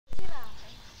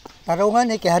Tarungan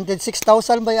ni kay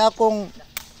 106,000 ba akong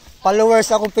followers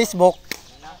sa akong Facebook.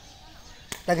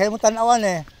 Daghay mo tan-awan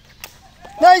eh.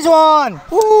 Nice one!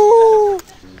 Woo!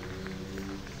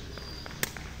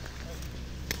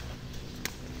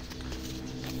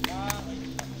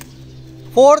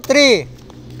 Four, three.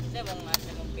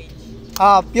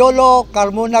 Piolo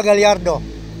Carmona Gallardo.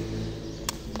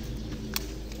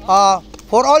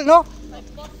 For all, no?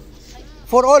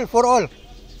 For all, for all.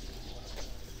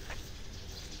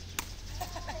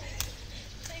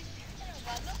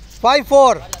 Five,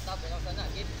 four.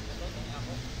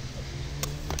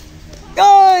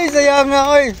 Ay, sayang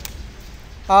nga, oy.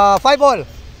 Five all.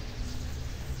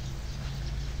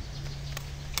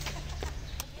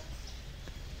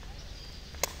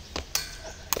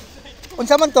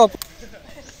 Unsa man to?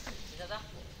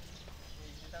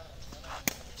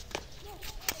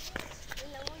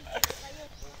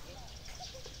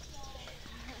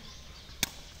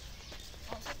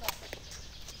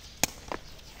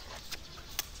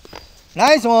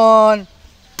 Nice one.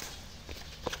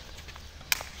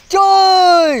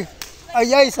 Joy!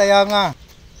 Ay, sayang nga.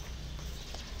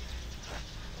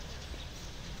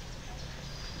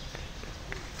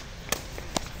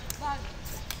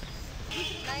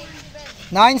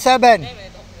 Nine, seven.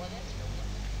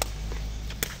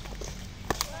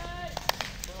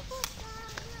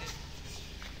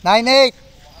 Nine, eight.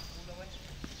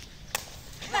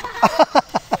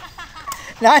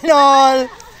 Nine all.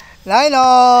 Nine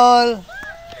all.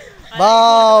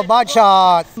 Wow, bad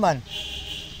shot. Man.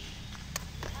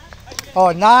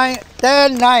 Oh, 9,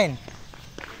 10, 9.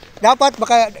 Dapat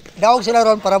baka daog sila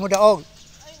ron para mo daog.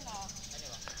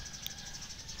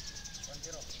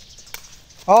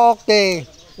 Okay.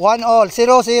 1 all.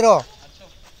 0, 0.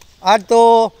 Add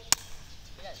to.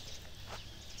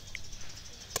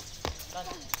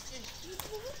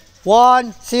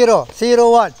 One, 0.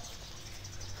 0, 1.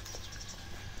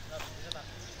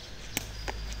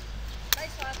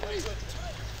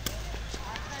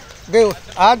 Okay.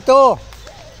 Add to.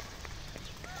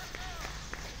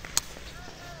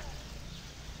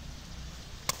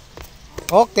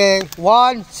 Okay,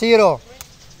 1, 0.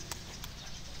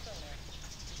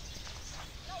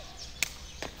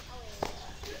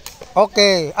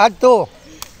 Okay, add 2.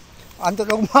 Anto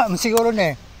lang siguro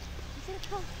na eh.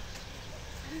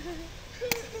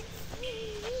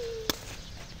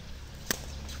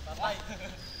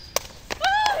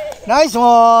 Nice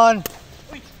one.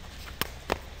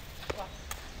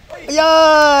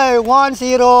 Yay, 1,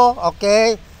 0.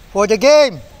 Okay, for the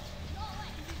game.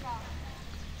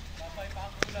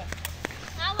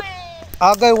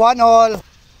 Okay, 1 all.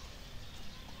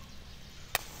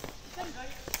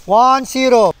 1,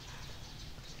 0.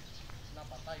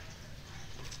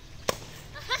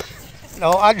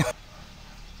 No,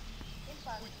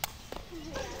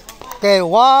 okay,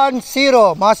 1,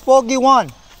 0. Mas pogi 1.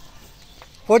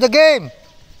 For the game.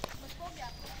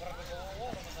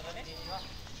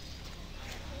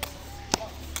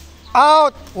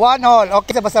 Out. 1 all.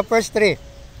 Okay, basta first 3.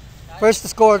 First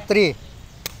score 3.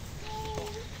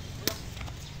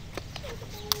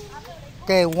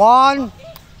 Okay, 1.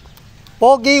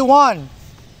 Pogi 1.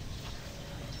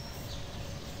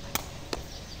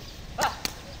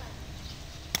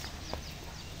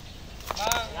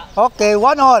 Okay,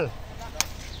 1 all.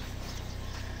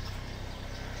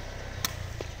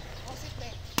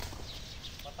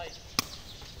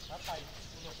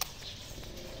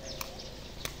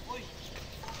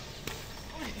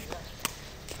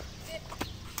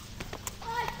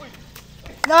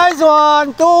 Nice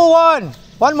one. 2, 1.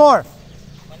 One more.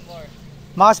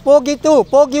 Mas pogi 2,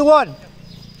 pogi 1.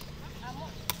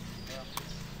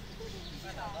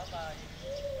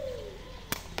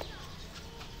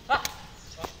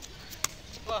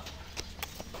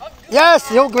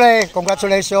 Yes, you play.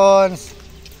 Congratulations.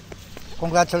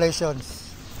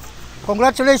 Congratulations.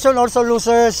 Congratulations also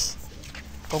losers.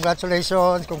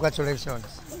 Congratulations,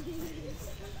 congratulations.